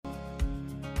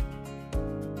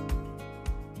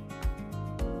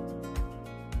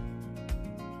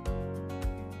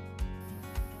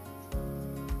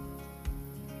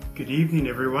Good evening,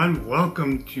 everyone.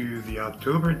 Welcome to the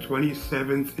October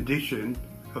 27th edition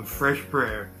of Fresh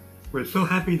Prayer. We're so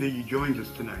happy that you joined us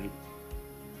tonight.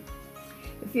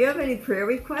 If you have any prayer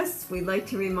requests, we'd like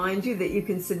to remind you that you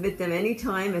can submit them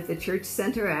anytime at the Church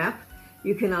Center app.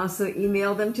 You can also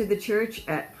email them to the church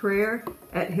at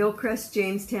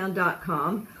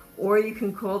prayer@hillcrestjamestown.com, or you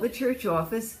can call the church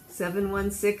office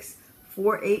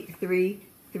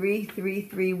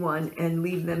 716-483-3331 and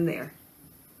leave them there.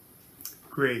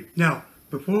 Great. Now,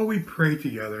 before we pray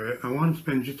together, I want to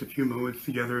spend just a few moments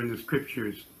together in the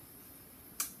scriptures.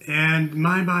 And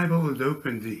my Bible is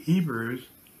open to Hebrews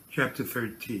chapter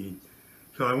 13.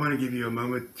 So I want to give you a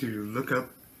moment to look up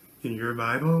in your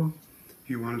Bible if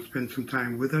you want to spend some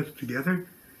time with us together.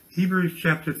 Hebrews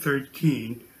chapter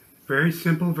 13, very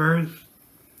simple verse,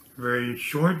 very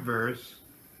short verse,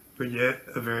 but yet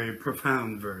a very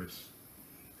profound verse.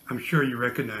 I'm sure you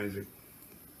recognize it.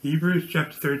 Hebrews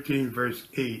chapter 13, verse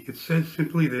 8, it says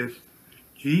simply this: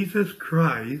 Jesus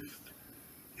Christ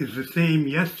is the same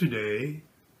yesterday,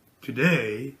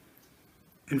 today,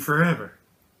 and forever.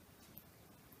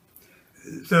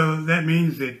 So that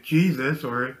means that Jesus,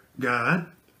 or God,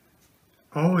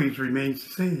 always remains the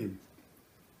same.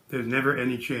 There's never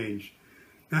any change.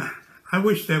 Now, I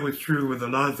wish that was true with a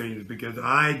lot of things, because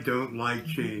I don't like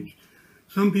change.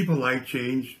 Some people like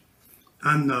change.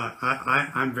 I'm not.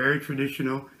 I'm very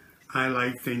traditional. I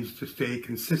like things to stay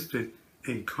consistent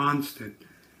and constant.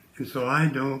 And so I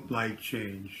don't like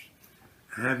change.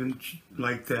 I haven't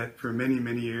liked that for many,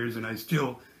 many years, and I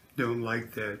still don't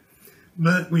like that.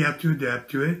 But we have to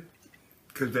adapt to it,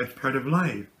 because that's part of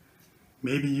life.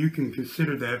 Maybe you can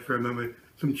consider that for a moment,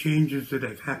 some changes that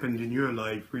have happened in your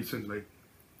life recently.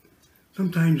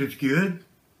 Sometimes it's good.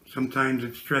 Sometimes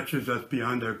it stretches us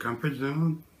beyond our comfort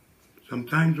zone.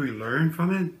 Sometimes we learn from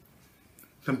it.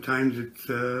 Sometimes it's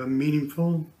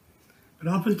meaningful. But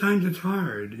oftentimes it's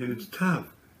hard and it's tough.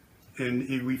 And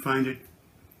we find it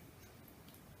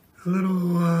a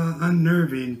little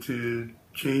unnerving to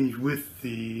change with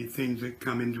the things that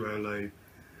come into our life.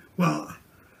 Well,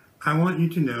 I want you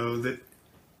to know that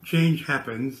change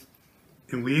happens,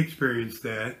 and we experience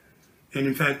that. And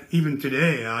in fact, even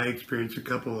today, I experienced a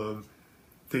couple of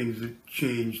things that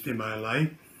changed in my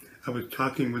life. I was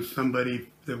talking with somebody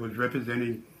that was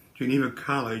representing Geneva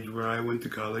College, where I went to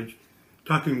college,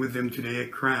 talking with them today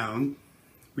at Crown.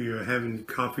 We were having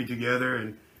coffee together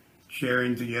and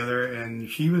sharing together, and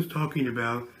she was talking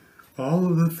about all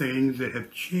of the things that have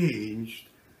changed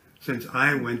since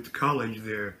I went to college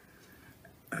there.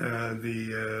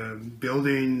 The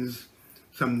buildings,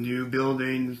 some new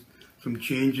buildings, some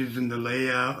changes in the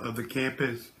layout of the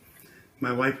campus.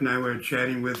 My wife and I were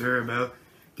chatting with her about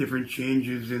different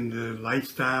changes in the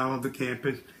lifestyle of the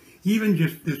campus. Even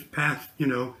just this past,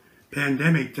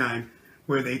 pandemic time,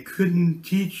 where they couldn't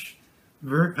teach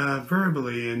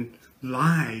verbally and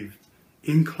live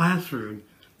in classroom.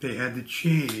 They had to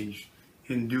change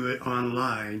and do it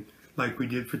online, like we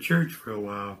did for church for a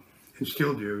while, and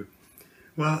still do.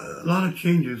 Well, a lot of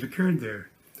changes occurred there.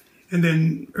 And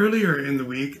then earlier in the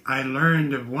week, I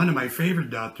learned of one of my favorite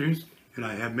doctors, and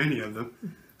I have many of them,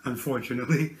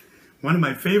 unfortunately. One of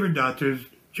my favorite doctors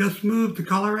just moved to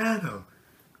Colorado.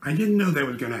 I didn't know that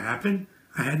was going to happen.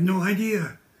 I had no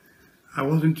idea. I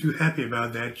wasn't too happy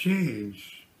about that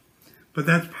change. But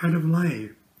that's part of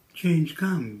life. Change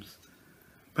comes.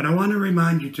 But I want to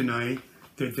remind you tonight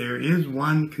that there is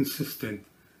one consistent,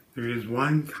 there is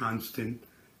one constant,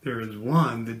 there is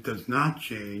one that does not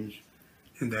change,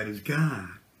 and that is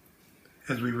God.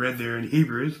 As we read there in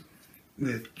Hebrews,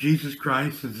 that Jesus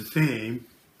Christ is the same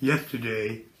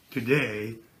yesterday,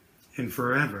 today, and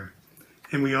forever.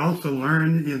 And we also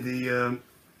learn in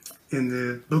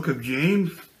the book of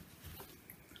James.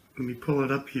 Let me pull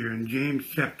it up here in James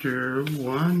chapter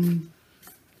 1.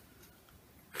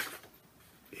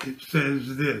 It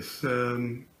says this,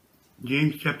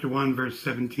 James chapter 1, verse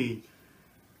 17.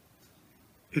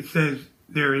 It says,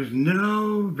 there is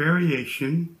no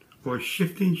variation or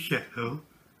shifting shadow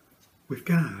with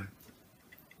God.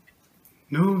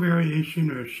 No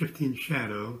variation or shifting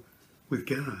shadow with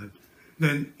God.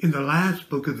 Then in the last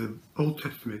book of the Old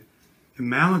Testament, in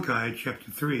Malachi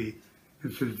chapter 3,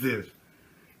 it says this.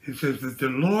 It says that the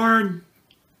Lord,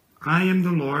 I am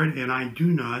the Lord, and I do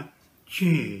not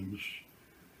change.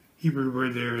 Hebrew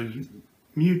word there is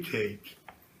mutate.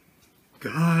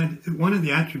 God, one of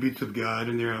the attributes of God,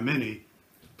 and there are many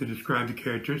to describe the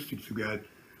characteristics of God,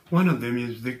 one of them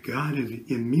is that God is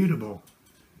immutable.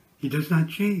 He does not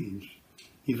change.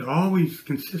 He's always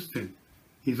consistent.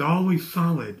 He's always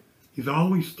solid. He's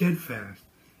always steadfast.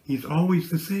 He's always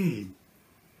the same.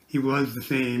 He was the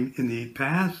same in the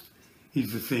past.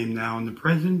 He's the same now in the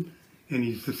present, and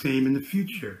he's the same in the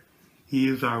future. He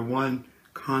is our one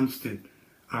constant,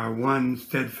 our one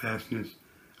steadfastness,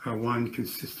 our one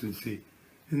consistency.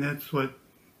 And that's what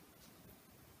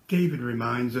David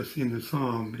reminds us in the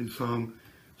Psalm, in Psalm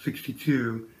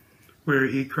 62, where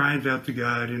he cries out to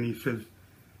God and he says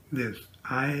this,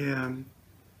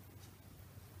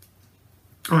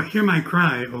 hear my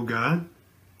cry, O God.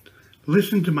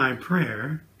 Listen to my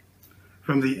prayer.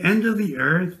 From the end of the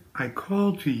earth I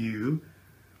call to you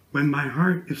when my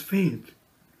heart is faint.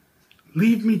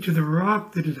 Lead me to the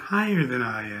rock that is higher than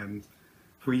I am,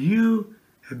 for you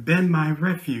have been my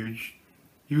refuge.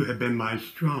 You have been my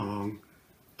strong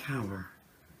tower.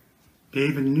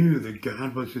 David knew that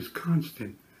God was his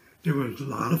constant. There was a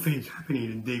lot of things happening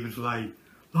in David's life,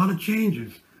 a lot of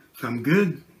changes, some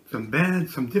good, some bad,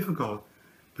 some difficult,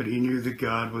 but he knew that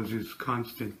God was his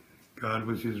constant. God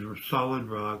was his solid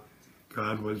rock.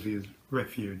 God was his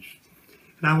refuge.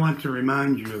 And I want to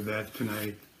remind you of that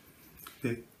tonight,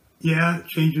 that yeah,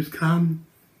 changes come.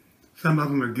 Some of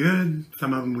them are good,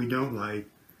 some of them we don't like,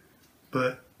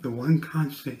 but the one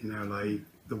constant in our life,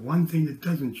 the one thing that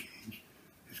doesn't change,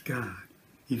 is God.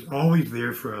 He's always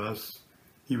there for us.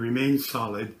 He remains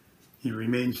solid. He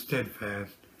remains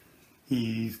steadfast.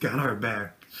 He's got our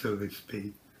back, so to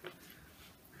speak.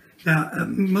 Now,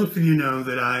 most of you know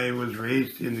that I was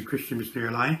raised in the Christian Missionary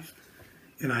Alliance,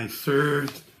 and I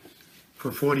served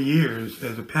for 40 years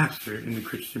as a pastor in the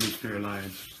Christian Missionary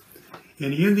Alliance.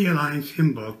 And in the Alliance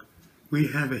hymn book, we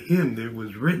have a hymn that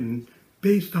was written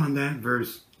based on that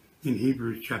verse in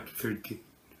Hebrews chapter 13,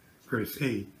 verse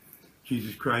 8.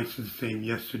 Jesus Christ is the same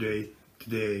yesterday,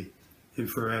 today, and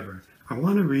forever. I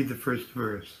want to read the first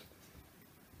verse.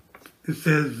 It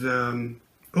says,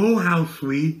 oh, how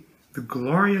sweet the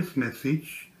glorious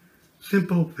message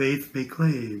simple faith may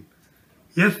claim.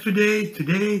 Yesterday,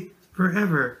 today,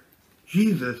 forever,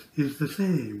 Jesus is the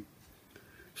same.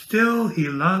 Still he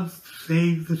loves to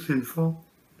save the sinful,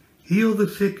 heal the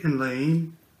sick and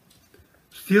lame.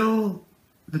 Still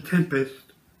the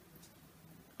tempest,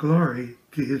 glory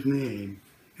to his name.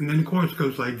 And then the chorus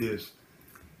goes like this.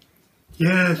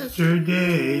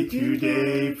 Yesterday,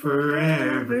 today,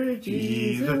 forever,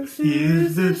 Jesus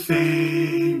is the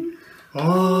same.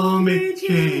 All may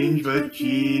change, but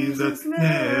Jesus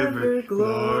never.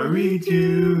 Glory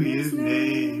to his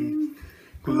name.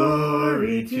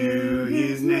 Glory to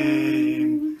his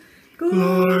name.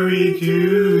 Glory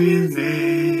to his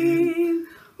name.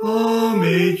 All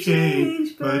may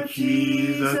change, but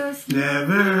Jesus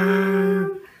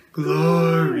never.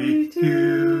 Glory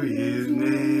to his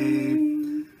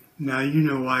name. Now you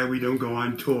know why we don't go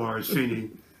on tour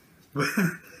singing.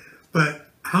 But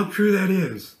how true that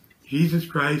is. Jesus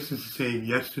Christ is the same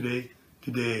yesterday,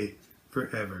 today,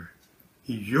 forever.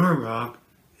 He's your rock,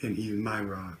 and he's my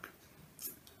rock.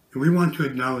 And we want to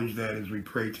acknowledge that as we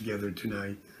pray together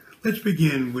tonight. Let's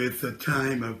begin with a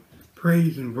time of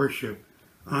praise and worship,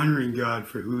 honoring God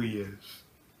for who he is.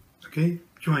 Okay?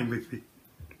 Join with me.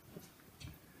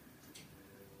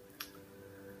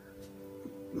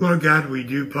 Lord God, we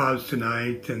do pause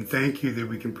tonight and thank you that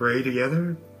we can pray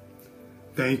together.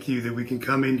 Thank you that we can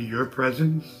come into your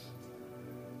presence.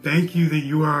 Thank you that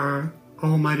you are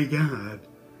Almighty God.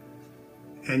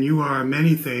 And you are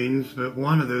many things, but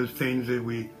one of those things that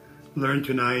we learned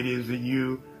tonight is that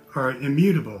you are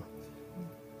immutable.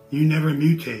 You never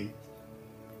mutate.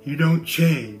 You don't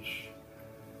change.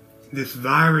 This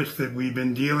virus that we've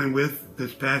been dealing with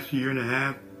this past year and a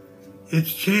half,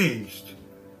 it's changed.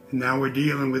 And now we're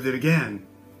dealing with it again.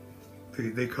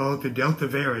 They call it the Delta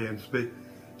variants, but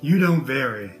you don't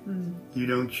vary. You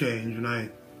don't change. And I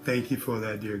thank you for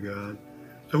that, dear God.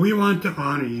 So we want to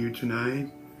honor you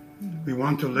tonight. We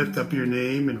want to lift up your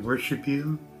name and worship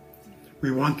you.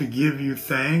 We want to give you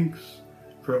thanks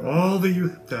for all that you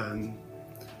have done.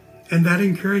 And that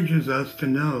encourages us to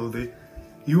know that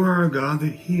you are a God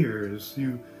that hears.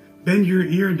 You bend your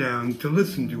ear down to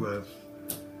listen to us.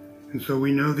 And so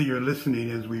we know that you're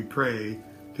listening as we pray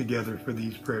together for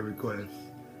these prayer requests.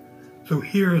 So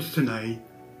hear us tonight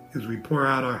as we pour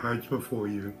out our hearts before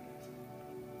you.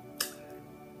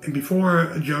 And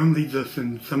before Joan leads us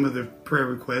in some of the prayer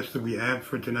requests that we have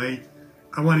for tonight,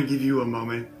 I want to give you a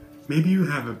moment. Maybe you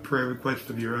have a prayer request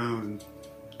of your own,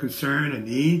 concern, a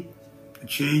need, a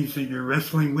change that you're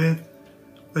wrestling with.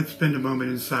 Let's spend a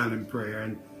moment in silent prayer,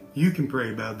 and you can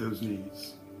pray about those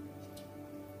needs.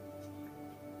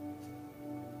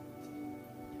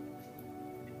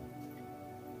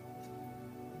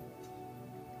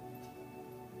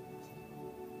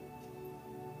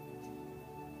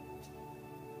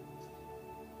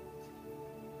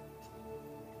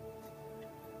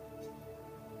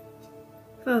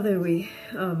 Father, we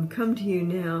come to you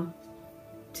now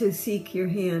to seek your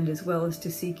hand as well as to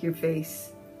seek your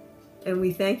face. And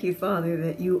we thank you, Father,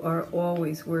 that you are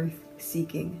always worth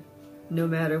seeking, no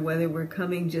matter whether we're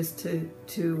coming just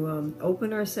to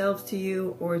open ourselves to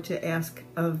you or to ask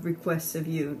of requests of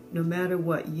you. No matter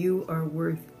what, you are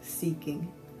worth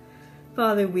seeking.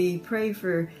 Father, we pray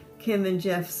for Kim and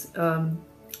Jeff's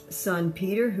son,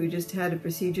 Peter, who just had a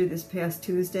procedure this past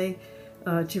Tuesday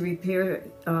to repair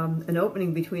an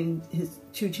opening between his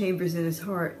two chambers in his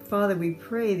heart. Father, we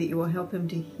pray that you will help him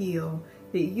to heal,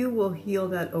 that you will heal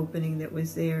that opening that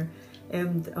was there,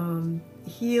 and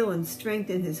heal and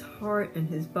strengthen his heart and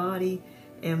his body.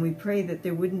 And we pray that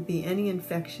there wouldn't be any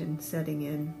infection setting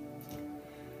in.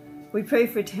 We pray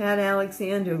for Tad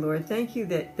Alexander, Lord. Thank you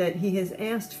that he has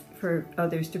asked for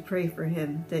others to pray for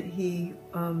him, that he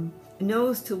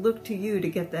knows to look to you to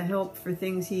get the help for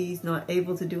things he's not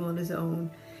able to do on his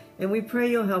own. And we pray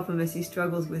you'll help him as he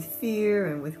struggles with fear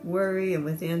and with worry and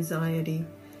with anxiety.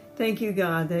 Thank you,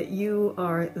 God, that you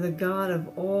are the God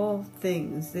of all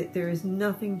things, that there is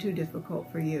nothing too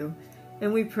difficult for you.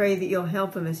 And we pray that you'll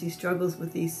help him as he struggles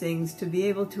with these things to be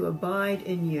able to abide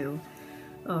in you.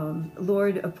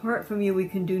 Lord, apart from you, we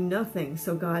can do nothing.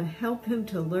 So God, help him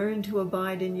to learn to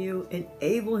abide in you,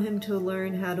 enable him to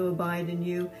learn how to abide in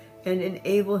you, and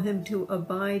enable him to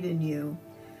abide in you.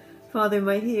 Father,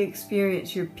 might he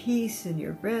experience your peace and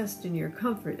your rest and your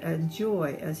comfort and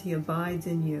joy as he abides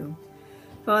in you.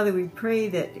 Father, we pray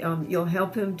that you'll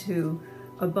help him to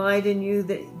abide in you,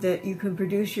 that you can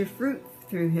produce your fruit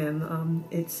through him.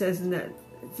 It says in that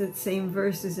same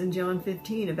verses in John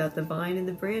 15 about the vine and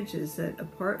the branches, that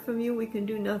apart from you we can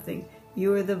do nothing.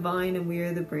 You are the vine and we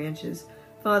are the branches.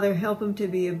 Father, help him to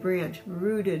be a branch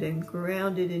rooted and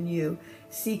grounded in you,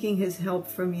 seeking his help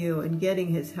from you and getting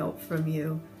his help from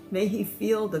you. May he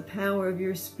feel the power of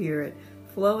your Spirit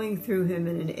flowing through him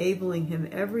and enabling him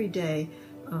every day,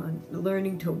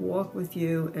 learning to walk with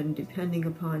you and depending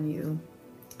upon you.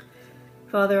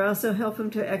 Father, also help him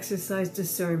to exercise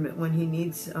discernment when he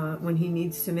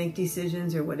needs to make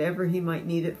decisions or whatever he might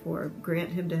need it for.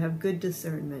 Grant him to have good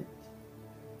discernment.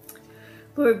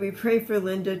 Lord, we pray for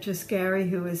Linda Triscari,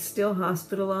 who is still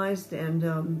hospitalized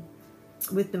and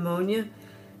with pneumonia.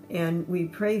 And we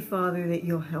pray, Father, that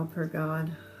you'll help her,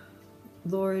 God.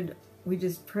 Lord, we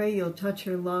just pray you'll touch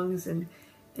her lungs and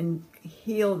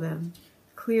heal them.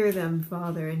 Clear them,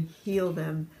 Father, and heal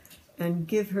them. And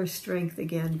give her strength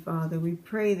again, Father. We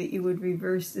pray that you would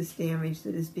reverse this damage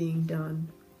that is being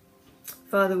done.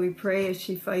 Father, we pray as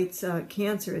she fights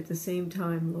cancer at the same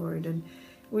time, Lord. And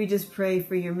we just pray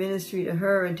for your ministry to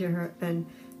her and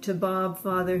to Bob,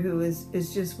 Father, who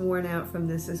is just worn out from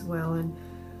this as well. And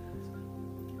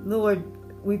Lord,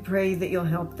 we pray that you'll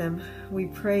help them. We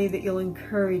pray that you'll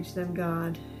encourage them,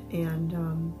 God,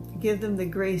 and give them the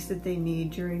grace that they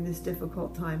need during this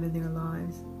difficult time in their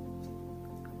lives.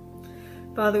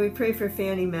 Father, we pray for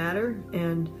Fanny Matter,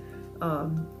 and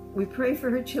we pray for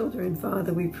her children,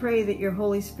 Father. We pray that your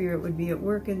Holy Spirit would be at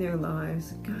work in their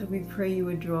lives. God, we pray you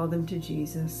would draw them to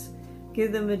Jesus.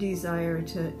 Give them a desire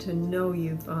to know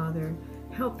you, Father.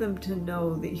 Help them to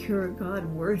know that you're a God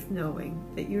worth knowing,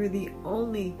 that you're the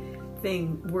only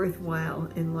thing worthwhile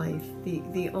in life,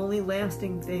 the only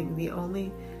lasting thing, the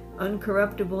only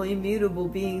uncorruptible, immutable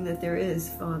being that there is,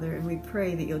 Father. And we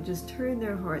pray that you'll just turn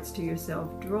their hearts to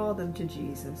yourself, draw them to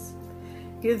Jesus.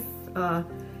 Give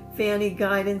Fanny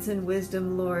guidance and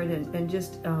wisdom, Lord, and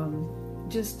just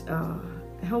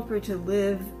help her to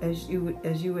live as you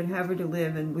would have her to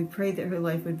live. And we pray that her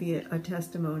life would be a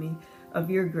testimony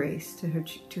of your grace to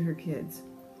her kids.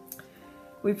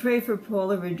 We pray for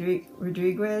Paula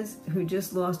Rodriguez, who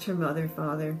just lost her mother,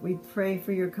 Father. We pray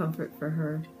for your comfort for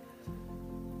her.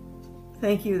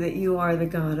 Thank you that you are the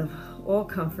God of all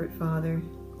comfort, Father.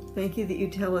 Thank you that you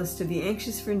tell us to be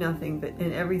anxious for nothing, but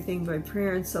in everything by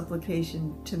prayer and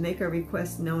supplication to make our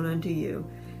requests known unto you.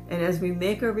 And as we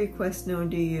make our requests known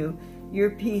to you,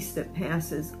 your peace that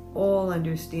passes all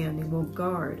understanding will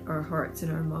guard our hearts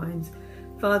and our minds.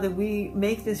 Father, we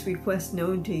make this request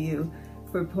known to you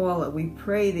for Paula. We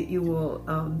pray that you will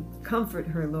comfort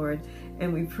her, Lord,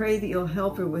 and we pray that you'll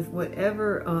help her with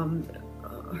whatever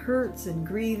hurts and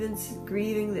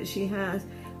grieving that she has.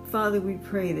 Father, we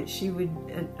pray that she would,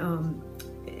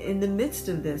 in the midst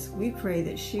of this, we pray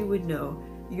that she would know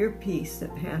your peace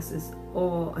that passes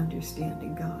all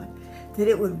understanding, God, that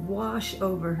it would wash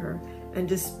over her, and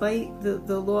despite the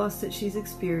loss that she's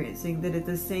experiencing, that at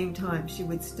the same time she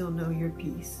would still know your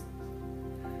peace.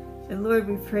 And Lord,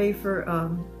 we pray for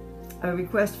a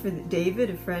request for David,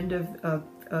 a friend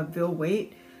of Bill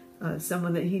Waite,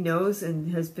 someone that he knows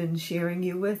and has been sharing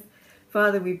you with.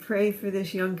 Father, we pray for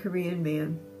this young Korean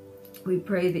man. We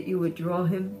pray that you would draw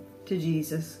him to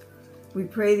Jesus. We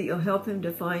pray that you'll help him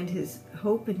to find his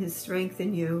hope and his strength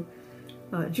in you.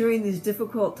 During these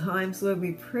difficult times, Lord,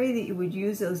 we pray that you would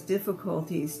use those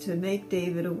difficulties to make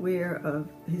David aware of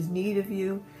his need of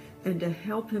you and to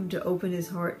help him to open his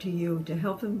heart to you, to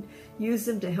help him, use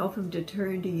them to help him to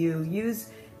turn to you. Use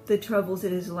the troubles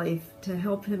in his life to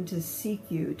help him to seek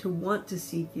you, to want to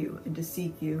seek you and to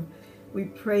seek you. We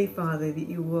pray, Father, that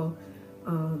you will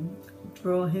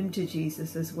draw him to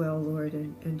Jesus as well, Lord,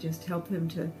 and just help him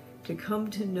to come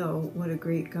to know what a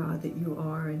great God that you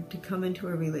are and to come into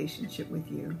a relationship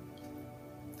with you.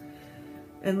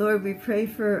 And Lord, we pray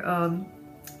for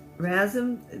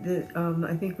Razum.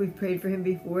 I think we've prayed for him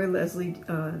before. Leslie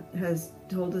has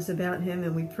told us about him,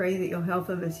 and we pray that you'll help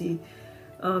him as he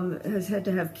has had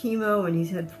to have chemo, and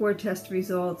he's had poor test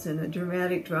results and a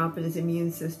dramatic drop in his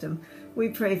immune system. We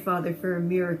pray, Father, for a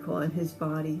miracle in his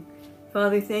body.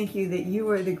 Father, thank you that you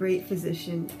are the great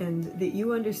physician and that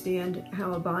you understand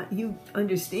how a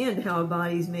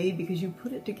body is made because you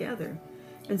put it together.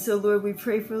 And so, Lord, we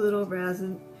pray for little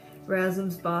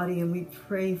Razum's body, and we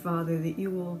pray, Father, that you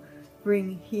will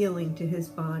bring healing to his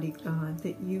body, God,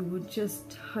 that you would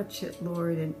just touch it,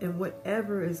 Lord, and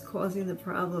whatever is causing the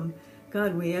problem,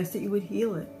 God, we ask that you would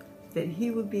heal it, that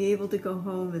he would be able to go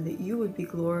home and that you would be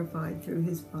glorified through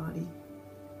his body.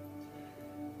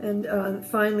 And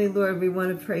finally, Lord, we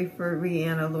want to pray for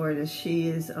Rihanna, Lord, as she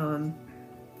is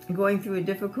going through a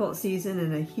difficult season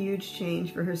and a huge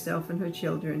change for herself and her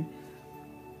children.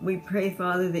 We pray,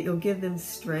 Father, that you'll give them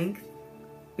strength.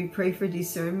 We pray for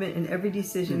discernment in every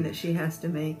decision that she has to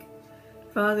make.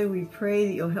 Father, we pray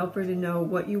that you'll help her to know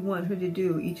what you want her to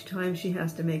do each time she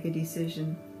has to make a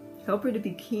decision. Help her to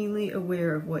be keenly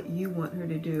aware of what you want her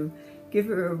to do. Give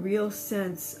her a real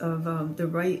sense of the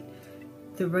right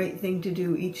thing to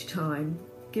do each time.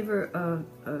 Give her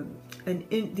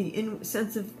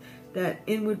sense of that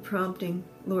inward prompting.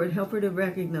 Lord, help her to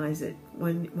recognize it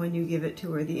when you give it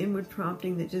to her. The inward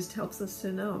prompting that just helps us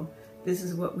to know this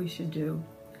is what we should do.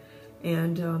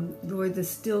 And Lord, the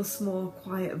still, small,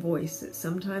 quiet voice that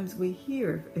sometimes we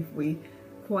hear if we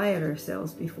quiet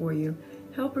ourselves before you.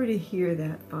 Help her to hear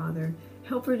that, Father.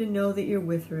 Help her to know that you're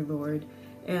with her, Lord.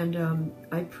 And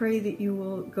I pray that you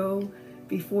will go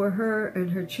before her and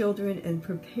her children and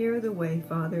prepare the way,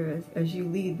 Father, as you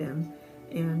lead them.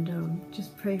 And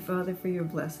just pray, Father, for your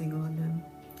blessing on them.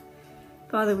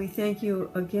 Father, we thank you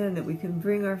again that we can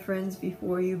bring our friends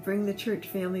before you, bring the church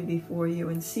family before you,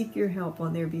 and seek your help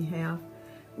on their behalf.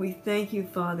 We thank you,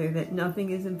 Father, that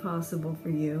nothing is impossible for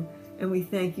you. And we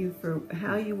thank you for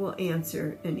how you will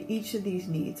answer in each of these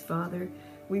needs, Father.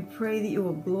 We pray that you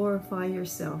will glorify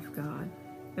yourself, God.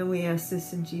 And we ask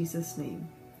this in Jesus' name.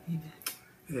 Amen.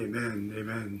 Amen.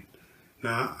 Amen.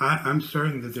 Now, I'm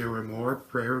certain that there were more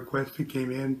prayer requests that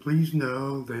came in. Please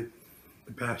know that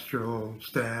the pastoral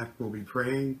staff will be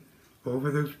praying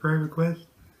over those prayer requests.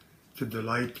 It's a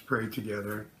delight to pray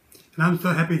together. And I'm so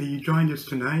happy that you joined us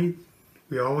tonight.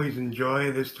 We always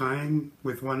enjoy this time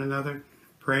with one another,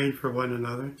 praying for one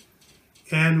another.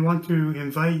 And want to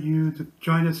invite you to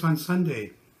join us on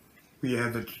Sunday. We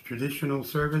have the traditional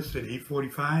service at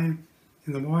 8:45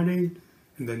 in the morning,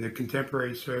 and then the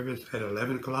contemporary service at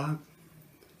 11 o'clock.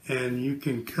 And you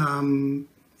can come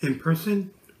in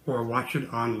person or watch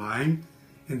it online.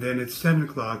 And then at 7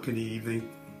 o'clock in the evening,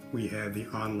 we have the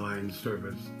online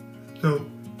service. So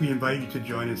we invite you to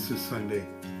join us this Sunday.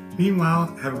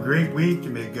 Meanwhile, have a great week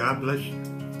and may God bless you.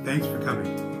 Thanks for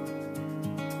coming.